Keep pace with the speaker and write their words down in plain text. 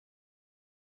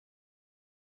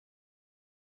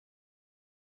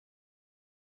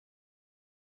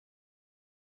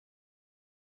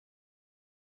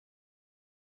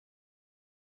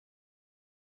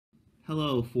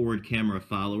Hello, Forward Camera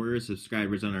followers,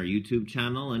 subscribers on our YouTube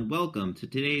channel, and welcome to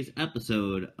today's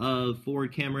episode of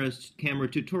Forward Camera's Camera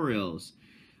Tutorials.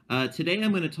 Today I'm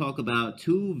going to talk about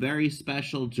two very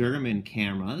special German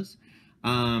cameras.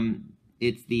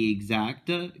 It's the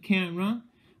Exakta camera,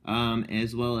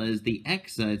 as well as the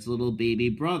Exa, its little baby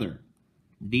brother.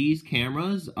 These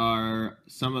cameras are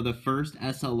some of the first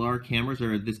SLR cameras,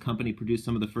 or this company produced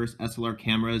some of the first SLR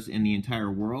cameras in the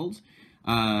entire world.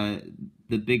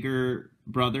 The bigger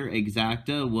brother,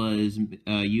 Exakta, was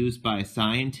used by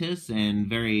scientists and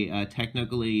very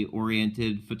technically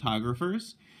oriented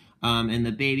photographers. And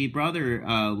the baby brother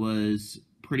was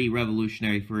pretty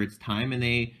revolutionary for its time, and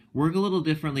they work a little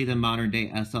differently than modern day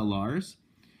SLRs.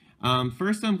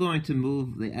 First, I'm going to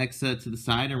move the Exa to the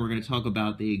side, and we're going to talk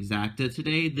about the Exakta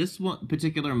today. This one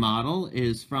particular model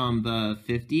is from the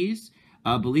 50s.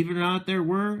 Believe it or not, there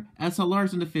were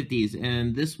SLRs in the 50s,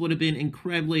 and this would have been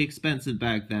incredibly expensive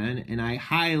back then, and I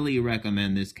highly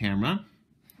recommend this camera.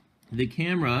 The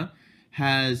camera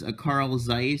has a Carl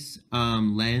Zeiss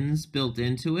lens built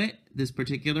into it, this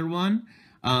particular one.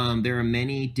 There are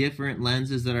many different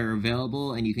lenses that are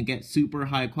available, and you can get super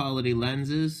high quality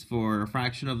lenses for a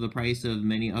fraction of the price of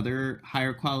many other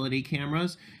higher quality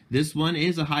cameras. This one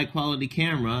is a high quality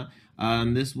camera.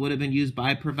 This would have been used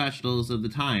by professionals of the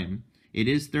time. It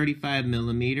is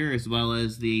 35mm, as well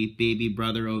as the baby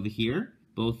brother over here,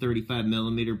 both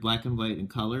 35mm, black and white in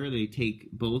color. They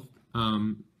take both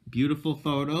beautiful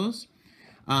photos.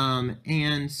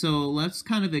 And so let's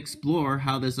kind of explore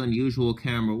how this unusual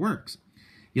camera works.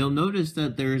 You'll notice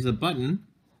that there's a button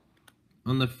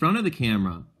on the front of the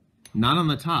camera, not on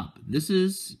the top. This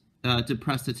is to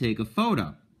press to take a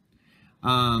photo.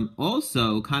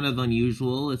 Also, kind of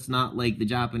unusual, it's not like the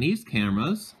Japanese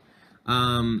cameras.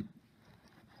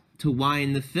 To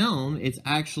wind the film, it's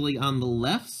actually on the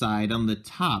left side, on the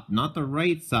top, not the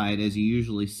right side as you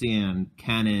usually see on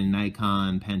Canon,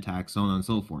 Nikon, Pentax, so on and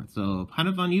so forth. So kind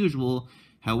of unusual.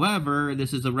 However,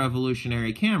 this is a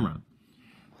revolutionary camera.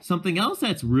 Something else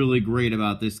that's really great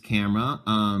about this camera,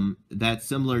 that's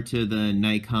similar to the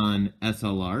Nikon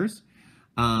SLRs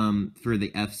for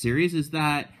the F series, is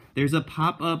that there's a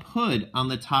pop-up hood on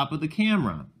the top of the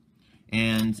camera.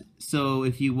 And so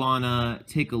if you want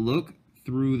to take a look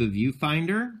through the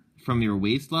viewfinder from your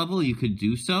waist level, you could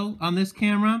do so on this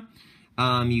camera.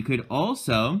 You could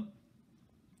also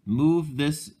move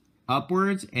this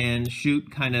upwards and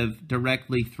shoot kind of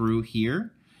directly through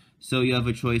here. So you have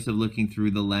a choice of looking through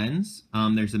the lens.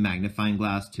 There's a magnifying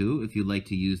glass too, if you'd like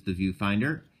to use the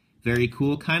viewfinder. Very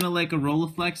cool, kind of like a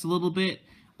Rolleiflex a little bit,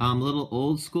 a little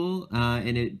old school,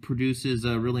 and it produces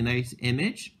a really nice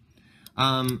image.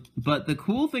 But the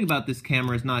cool thing about this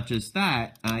camera is not just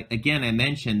that. Again, I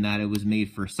mentioned that it was made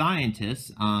for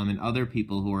scientists and other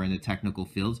people who are in the technical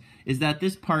fields, is that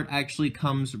this part actually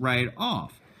comes right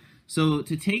off. So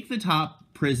to take the top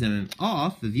prism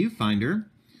off the viewfinder,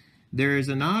 there's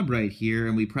a knob right here,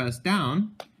 and we press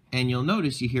down, and you'll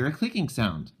notice you hear a clicking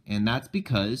sound, and that's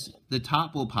because the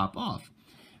top will pop off.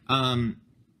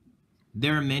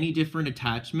 There are many different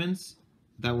attachments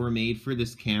that were made for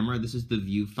this camera. This is the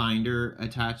viewfinder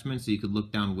attachment, so you could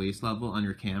look down waist level on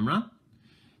your camera.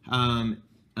 On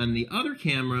the other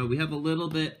camera, we have a little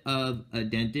bit of a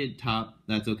dented top.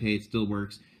 That's okay, it still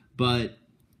works, but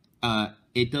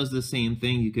it does the same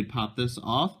thing. You could pop this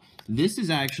off. This is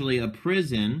actually a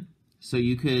prism, so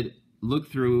you could look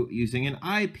through using an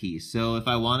eyepiece. So if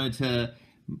I wanted to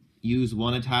use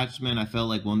one attachment, I felt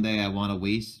like one day I want a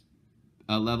waist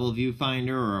level viewfinder,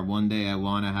 or one day I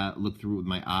want to look through with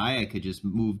my eye, I could just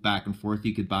move back and forth.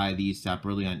 You could buy these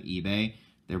separately on eBay.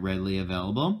 They're readily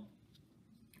available,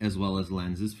 as well as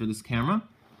lenses for this camera.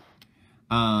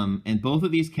 And both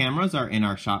of these cameras are in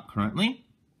our shop currently.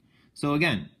 So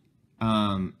again,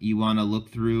 you want to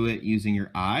look through it using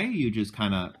your eye. You just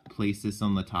kind of place this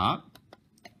on the top,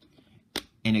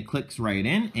 and it clicks right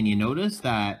in, and you notice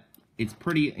that it's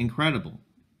pretty incredible.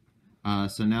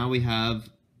 So now we have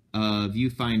a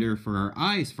viewfinder for our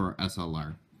eyes for our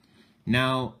SLR.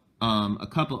 Now, a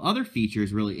couple other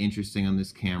features really interesting on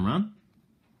this camera.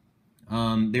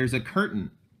 There's a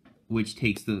curtain which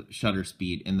takes the shutter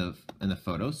speed in the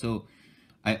photo. So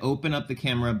I open up the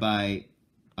camera by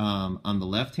on the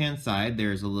left hand side,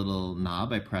 there's a little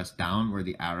knob. I press down where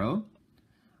the arrow,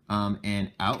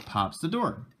 and out pops the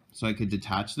door. So I could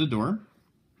detach the door,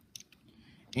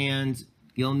 and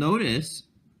you'll notice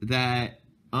that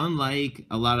unlike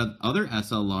a lot of other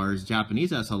SLRs,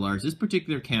 Japanese SLRs, this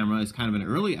particular camera is kind of an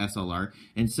early SLR,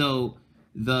 and so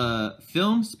the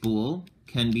film spool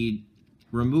can be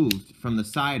removed from the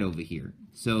side over here.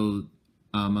 So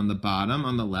on the bottom,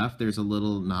 on the left, there's a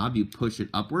little knob. You push it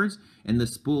upwards, and the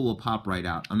spool will pop right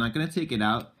out. I'm not going to take it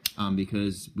out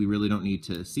because we really don't need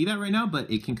to see that right now, but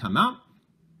it can come out.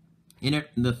 And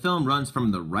the film runs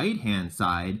from the right-hand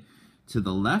side to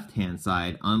the left-hand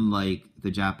side, unlike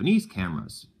the Japanese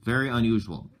cameras. Very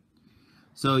unusual.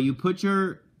 So you put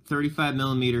your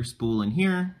 35mm spool in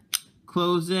here,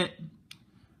 close it,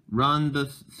 run the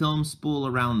film spool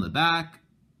around the back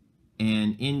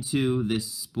and into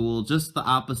this spool, just the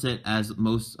opposite as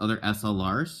most other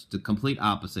SLRs, the complete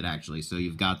opposite actually. So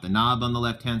you've got the knob on the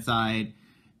left-hand side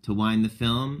to wind the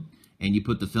film, and you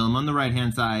put the film on the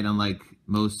right-hand side, unlike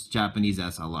most Japanese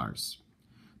SLRs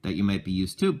that you might be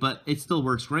used to, but it still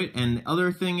works great. And the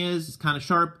other thing is, it's kind of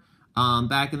sharp.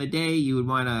 Back in the day, you would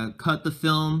want to cut the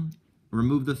film,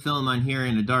 remove the film on here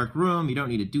in a dark room. You don't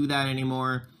need to do that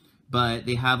anymore, but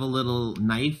they have a little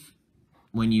knife.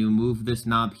 When you move this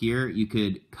knob here, you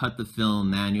could cut the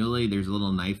film manually. There's a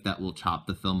little knife that will chop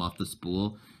the film off the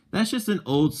spool. That's just an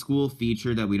old school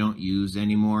feature that we don't use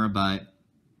anymore, but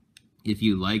if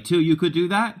you like to, you could do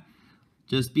that.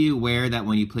 Just be aware that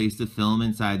when you place the film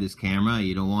inside this camera,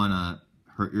 you don't want to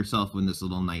hurt yourself with this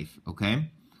little knife,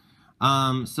 okay?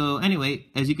 So anyway,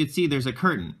 as you can see, there's a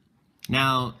curtain.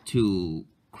 Now, to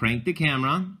crank the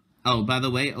camera, oh, by the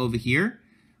way, over here,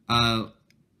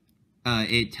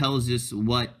 it tells us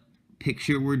what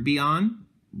picture would be on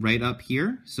right up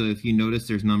here. So if you notice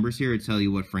there's numbers here, it tells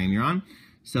you what frame you're on.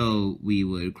 So we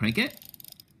would crank it.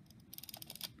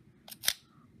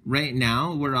 Right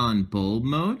now we're on bulb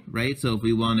mode, right? So if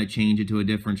we want to change it to a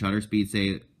different shutter speed,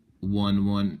 say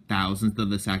 1/1000th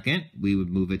of a second, we would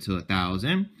move it to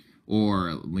 1000.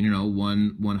 Or, you know,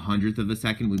 1/100th of a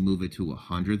second, we move it to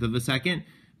 100th of a second.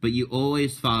 But you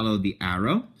always follow the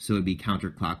arrow, so it'd be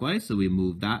counterclockwise. So we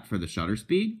move that for the shutter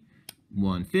speed,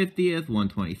 1/50th,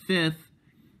 1/25th.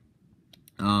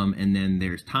 And then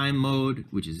there's time mode,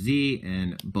 which is Z,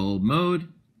 and bulb mode.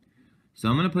 So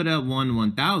I'm going to put out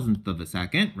 1/1000th of a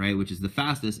second, right, which is the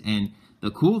fastest. And the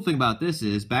cool thing about this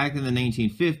is, back in the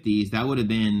 1950s, that would have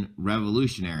been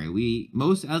revolutionary.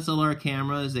 Most SLR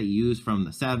cameras that you use from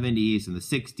the 70s and the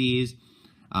 60s,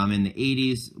 in the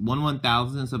 80s,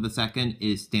 1/1000th of a second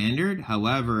is standard.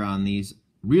 However, on these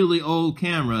really old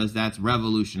cameras, that's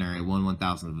revolutionary,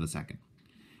 1/1000th of a second.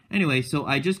 Anyway, so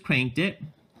I just cranked it.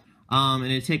 And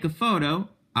to take a photo,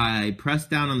 I press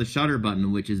down on the shutter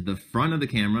button, which is the front of the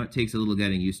camera. It takes a little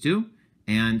getting used to.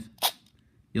 And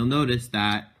you'll notice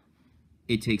that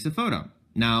it takes a photo.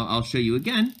 Now, I'll show you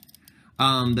again.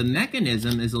 The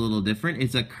mechanism is a little different.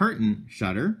 It's a curtain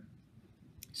shutter.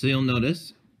 So you'll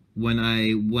notice when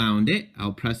I wound it,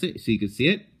 I'll press it so you can see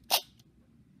it.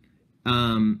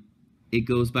 It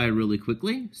goes by really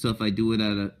quickly. So if I do it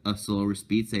at a slower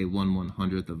speed, say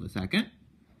 1/100th of a second,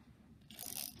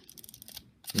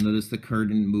 you'll notice the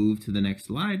curtain move to the next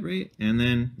slide, right? And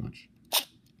then watch.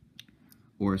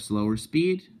 Or a slower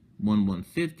speed,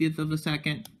 1/150th of a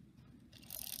second.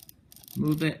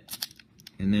 Move it,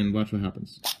 and then watch what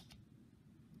happens.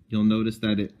 You'll notice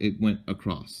that it went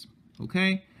across,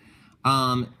 okay?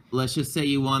 Let's just say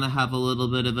you want to have a little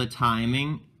bit of a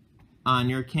timing on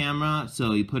your camera.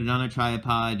 So you put it on a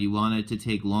tripod, you want it to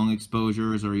take long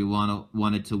exposures, or you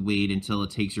want it to wait until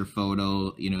it takes your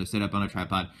photo, you know, set up on a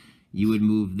tripod. You would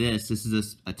move this. This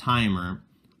is a timer,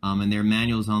 and there are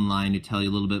manuals online to tell you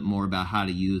a little bit more about how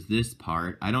to use this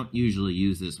part. I don't usually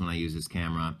use this when I use this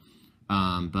camera,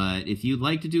 but if you'd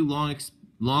like to do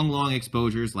long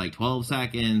exposures, like 12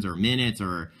 seconds or minutes,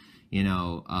 or you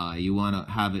know, you want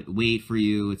to have it wait for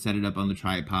you, set it up on the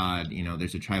tripod, you know,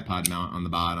 there's a tripod mount on the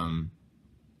bottom,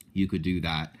 you could do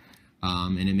that.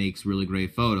 And it makes really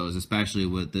great photos, especially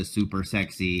with the super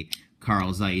sexy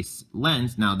Carl Zeiss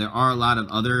lens. Now, there are a lot of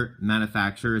other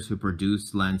manufacturers who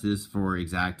produce lenses for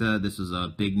Exakta. This was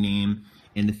a big name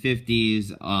in the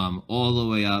 50s, all the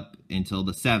way up until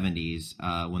the 70s,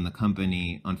 when the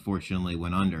company unfortunately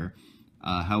went under.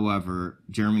 However,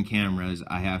 German cameras,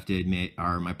 I have to admit,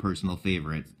 are my personal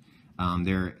favorites.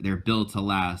 They're built to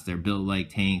last. They're built like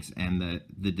tanks, and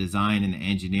the design and the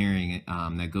engineering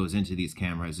that goes into these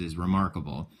cameras is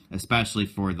remarkable, especially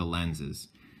for the lenses.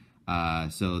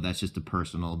 So that's just a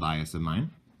personal bias of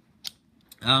mine.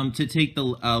 To take the,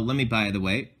 let me, by the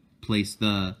way, place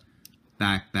the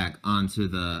back onto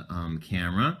the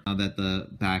camera. Now that the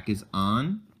back is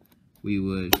on, we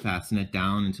would fasten it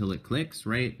down until it clicks,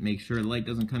 right? Make sure the light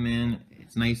doesn't come in.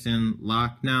 It's nice and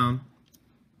locked now.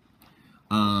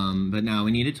 But now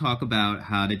we need to talk about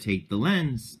how to take the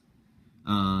lens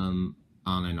on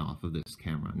and off of this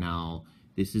camera. Now,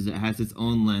 it has its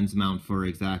own lens mount for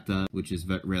Exakta, which is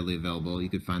readily available. You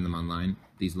could find them online,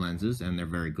 these lenses, and they're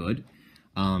very good.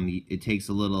 It takes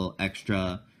a little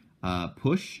extra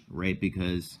push, right,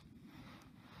 because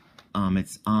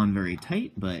it's on very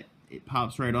tight, but it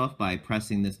pops right off by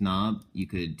pressing this knob. You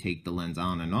could take the lens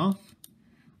on and off.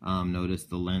 Notice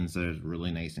the lens is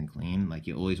really nice and clean. Like,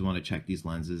 you always want to check these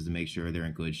lenses to make sure they're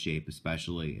in good shape,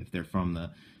 especially if they're from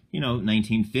the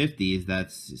 1950s.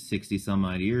 That's 60 some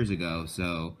odd years ago.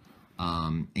 So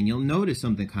and you'll notice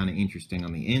something kind of interesting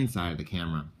on the inside of the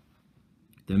camera.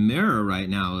 The mirror right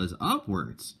now is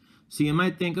upwards. So you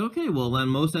might think, okay, well, on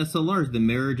most SLRs, the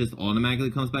mirror just automatically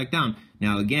comes back down.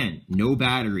 Now, again, no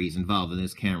batteries involved in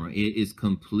this camera. It is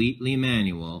completely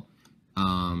manual.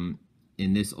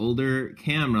 In this older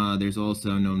camera, there's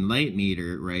also no light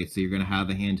meter, right? So you're going to have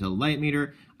a handheld light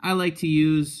meter. I like to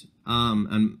use,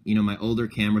 my older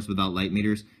cameras without light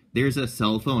meters. There's a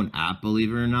cell phone app,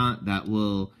 believe it or not, that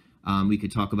will, we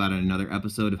could talk about in another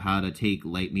episode of how to take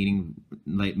light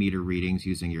meter readings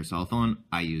using your cell phone.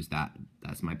 I use that.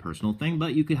 That's my personal thing,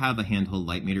 but you could have a handheld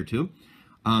light meter too.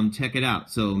 Check it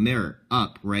out. So mirror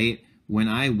up, right? When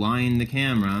I wind the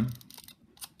camera,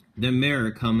 the mirror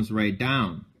comes right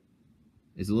down.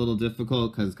 It's a little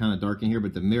difficult because it's kind of dark in here,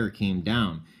 but the mirror came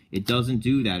down. It doesn't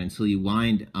do that until you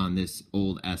wind on this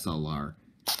old SLR.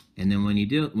 And then when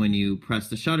you press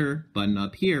the shutter button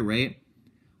up here, right,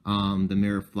 the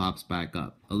mirror flops back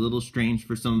up. A little strange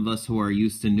for some of us who are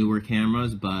used to newer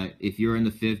cameras, but if you're in the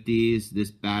 50s,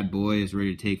 this bad boy is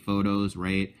ready to take photos,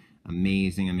 right?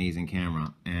 Amazing, amazing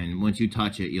camera. And once you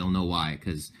touch it, you'll know why,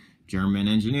 because German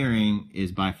engineering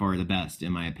is by far the best,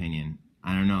 in my opinion.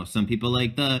 I don't know. Some people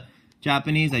like the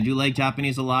Japanese. I do like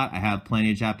Japanese a lot. I have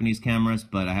plenty of Japanese cameras,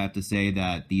 but I have to say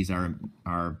that these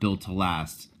are built to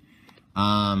last.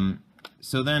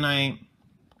 So then I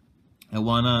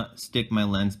want to stick my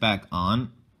lens back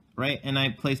on, right? And I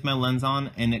place my lens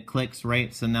on and it clicks,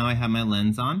 right? So now I have my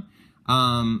lens on.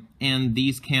 And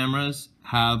these cameras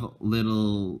have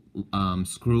little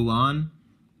screw-on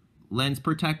lens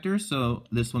protectors. So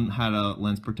this one had a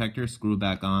lens protector screw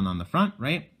back on the front,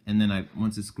 right? And then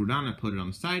once it's screwed on, I put it on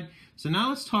the side. So now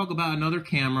let's talk about another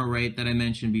camera, right, that I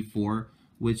mentioned before,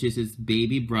 which is its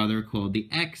baby brother called the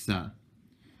Exa.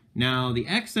 Now, the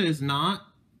Exa is not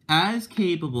as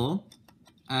capable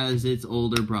as its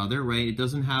older brother, right? It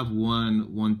doesn't have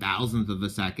 1/1000th of a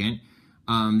second.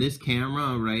 This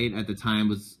camera, right, at the time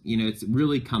was, it's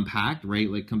really compact, right?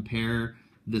 Like, compare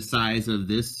the size of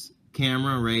this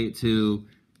camera, right, to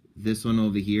this one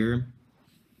over here.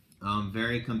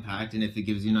 Very compact, and if it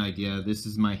gives you an idea, this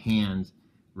is my hand,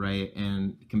 right?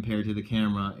 And compared to the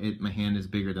camera, my hand is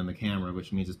bigger than the camera,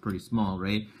 which means it's pretty small,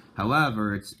 right?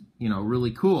 However, it's,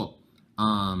 really cool,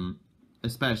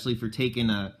 especially for taking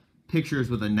pictures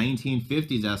with a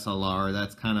 1950s SLR.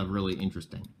 That's kind of really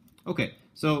interesting. Okay,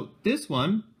 so this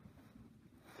one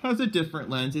has a different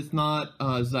lens. It's not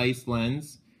a Zeiss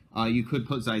lens. You could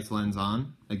put Zeiss lens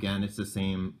on. Again, it's the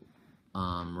same,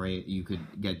 right? You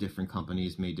could get different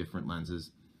companies made different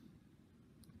lenses,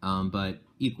 but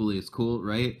equally as cool,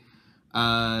 right?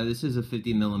 This is a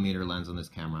 50mm lens on this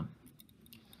camera.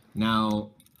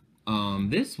 Now,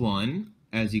 this one,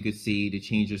 as you can see, to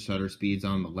change the shutter speeds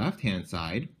on the left-hand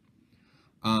side,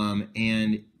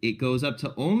 and it goes up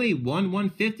to only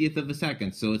 1/150th of a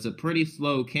second, so it's a pretty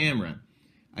slow camera.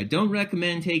 I don't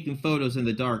recommend taking photos in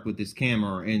the dark with this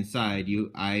camera or inside.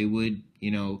 I would,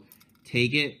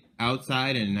 take it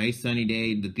outside on a nice sunny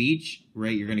day at the beach,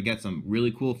 right? You're going to get some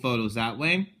really cool photos that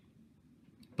way.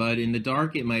 But in the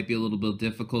dark, it might be a little bit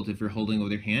difficult if you're holding it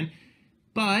with your hand.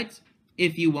 But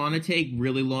if you want to take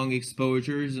really long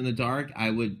exposures in the dark,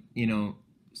 I would,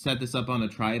 set this up on a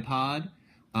tripod.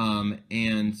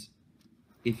 And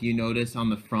if you notice on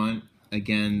the front,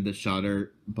 again, the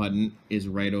shutter button is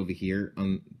right over here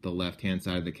on the left-hand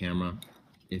side of the camera.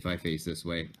 If I face this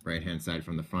way, right-hand side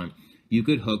from the front, you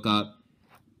could hook up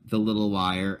the little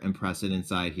wire and press it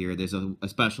inside here. There's a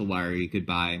special wire you could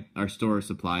buy. Our store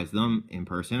supplies them in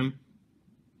person.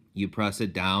 You press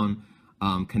it down,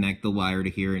 connect the wire to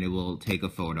here, and it will take a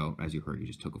photo. As you heard, you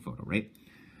just took a photo, right?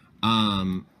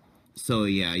 So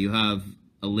yeah, you have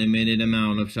a limited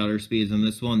amount of shutter speeds on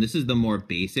this one. This is the more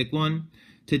basic one.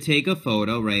 To take a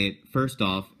photo, right, first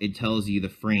off, it tells you the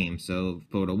frame. So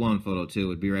photo 1, photo 2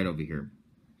 would be right over here,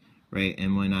 right?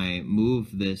 And when I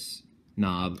move this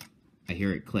knob, I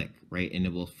hear it click, right? And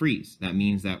it will freeze. That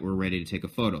means that we're ready to take a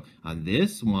photo. On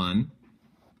this one,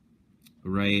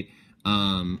 right,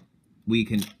 we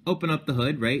can open up the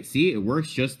hood, right? See, it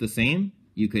works just the same.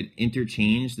 You could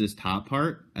interchange this top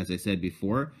part, as I said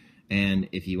before. And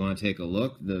if you want to take a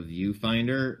look, the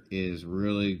viewfinder is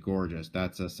really gorgeous.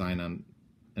 That's a sign on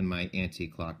and my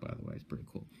antique clock, by the way. It's pretty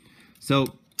cool. So,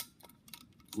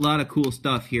 a lot of cool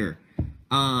stuff here.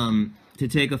 To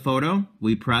take a photo,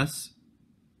 we press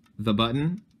the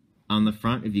button on the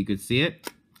front, if you could see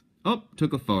it. Oh,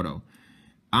 took a photo.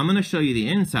 I'm going to show you the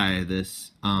inside of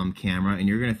this camera, and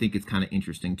you're going to think it's kind of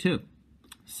interesting too.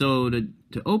 So to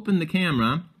open the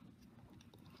camera,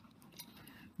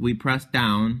 we press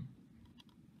down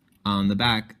on the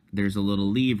back. There's a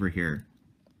little lever here,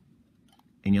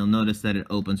 and you'll notice that it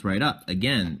opens right up.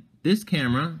 Again, this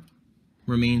camera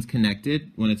remains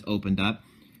connected when it's opened up.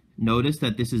 Notice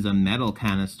that this is a metal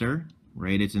canister,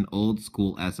 right? It's an old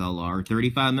school SLR,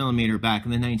 35 millimeter back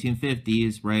in the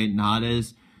 1950s, right? Not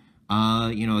as,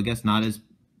 you know, I guess not as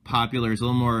popular. It's a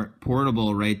little more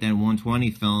portable, right, than 120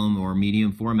 film or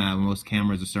medium format. Most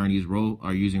cameras are starting to use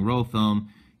using roll film.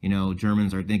 You know,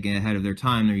 Germans are thinking ahead of their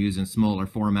time. They're using smaller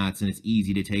formats, and it's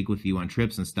easy to take with you on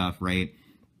trips and stuff, right?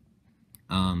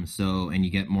 And you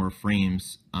get more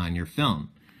frames on your film.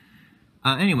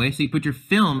 Anyway, so you put your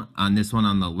film on this one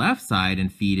on the left side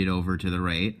and feed it over to the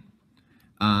right.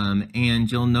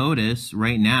 And you'll notice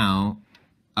right now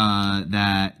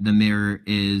that the mirror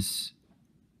is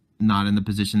not in the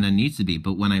position that it needs to be.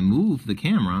 But when I move the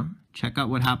camera, check out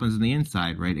what happens on the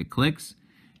inside, right? It clicks,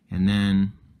 and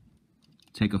then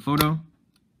take a photo,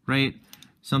 right?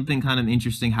 Something kind of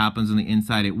interesting happens on the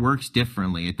inside. It works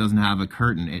differently. It doesn't have a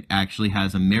curtain. It actually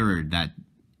has a mirror that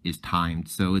is timed.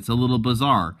 So it's a little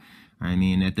bizarre. I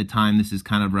mean, at the time, this is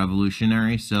kind of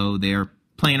revolutionary. So they're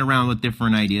playing around with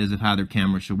different ideas of how their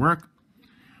camera should work.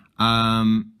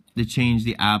 To change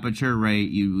the aperture, right,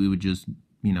 we would just,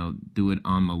 you know, do it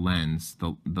on the lens.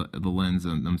 The lens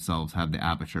themselves have the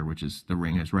aperture, which is, the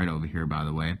ring is right over here, by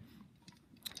the way.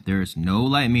 There's no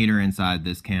light meter inside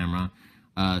this camera.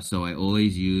 So I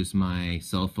always use my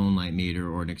cell phone light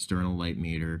meter or an external light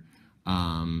meter.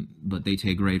 But they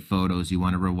take great photos. You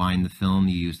want to rewind the film,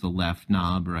 you use the left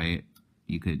knob, right?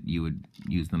 You would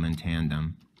use them in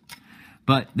tandem.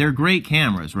 But they're great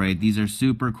cameras, right? These are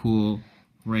super cool,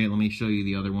 right? Let me show you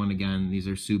the other one again. These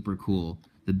are super cool.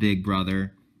 The big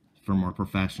brother for more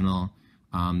professional.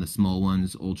 The small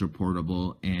one's ultra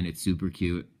portable, and it's super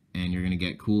cute. And you're going to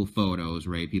get cool photos,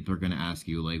 right? People are going to ask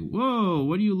you, like, whoa,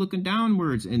 what are you looking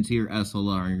downwards into your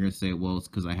SLR? And you're going to say, well, it's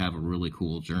because I have a really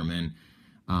cool German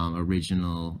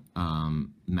original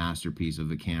masterpiece of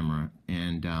the camera.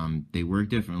 And they work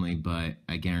differently, but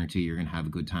I guarantee you're going to have a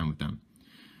good time with them.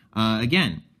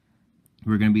 Again,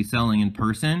 we're going to be selling in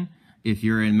person. If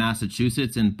you're in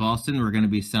Massachusetts and Boston, we're going to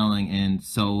be selling in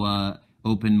SOA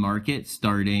Open Market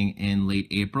starting in late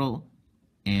April.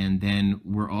 And then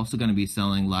we're also going to be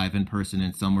selling live in person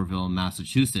in Somerville,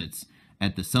 Massachusetts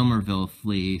at the Somerville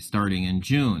Flea starting in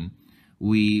June.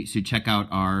 We should check out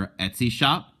our Etsy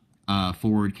shop,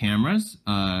 Forward Cameras,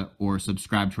 or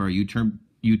subscribe to our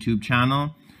YouTube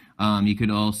channel. You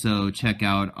could also check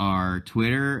out our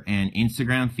Twitter and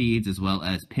Instagram feeds, as well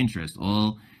as Pinterest,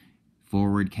 all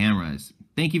Forward Cameras.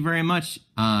 Thank you very much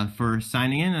for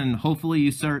signing in, and hopefully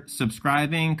you start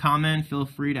subscribing, comment, feel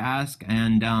free to ask.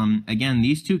 And again,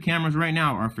 these two cameras right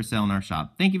now are for sale in our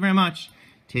shop. Thank you very much.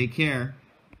 Take care.